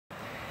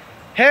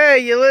Hey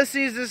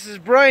Ulysses, this is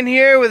Brian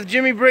here with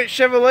Jimmy Britt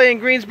Chevrolet in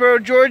Greensboro,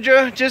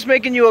 Georgia. Just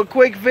making you a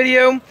quick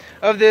video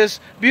of this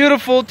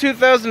beautiful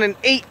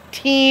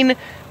 2018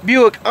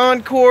 Buick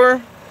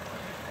Encore.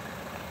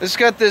 It's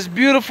got this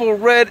beautiful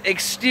red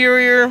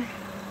exterior.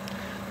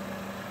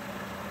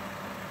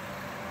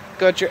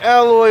 Got your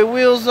alloy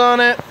wheels on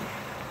it.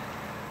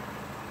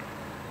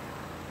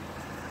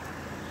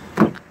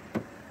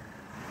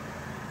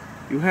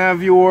 You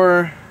have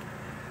your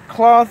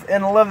cloth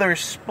and leather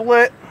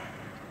split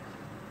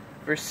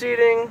for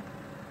seating,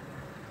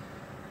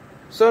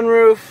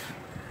 sunroof,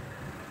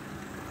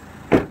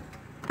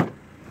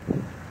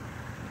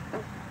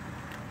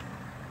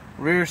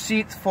 rear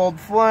seats fold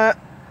flat,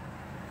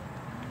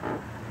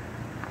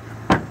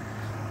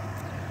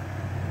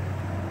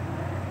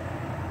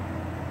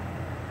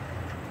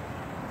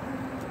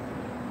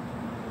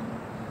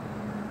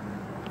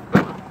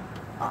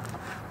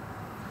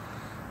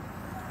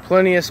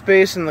 plenty of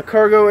space in the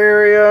cargo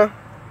area.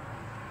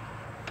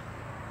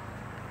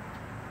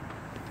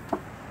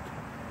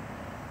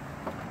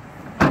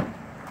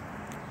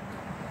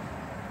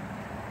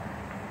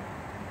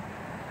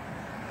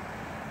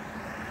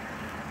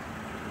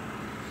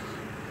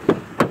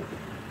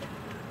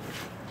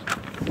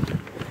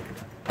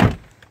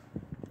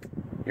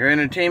 Your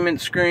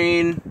entertainment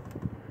screen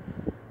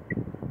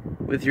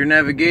with your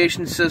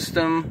navigation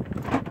system.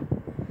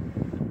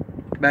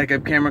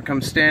 Backup camera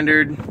comes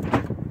standard.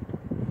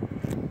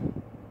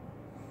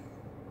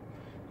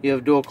 You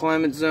have dual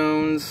climate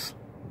zones.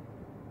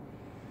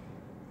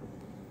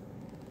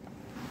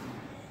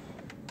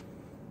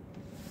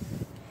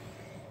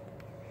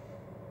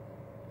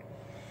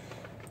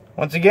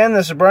 Once again,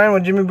 this is Brian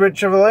with Jimmy Britt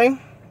Chevrolet.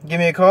 Give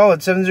me a call at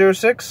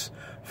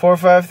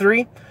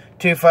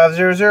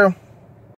 706-453-2500.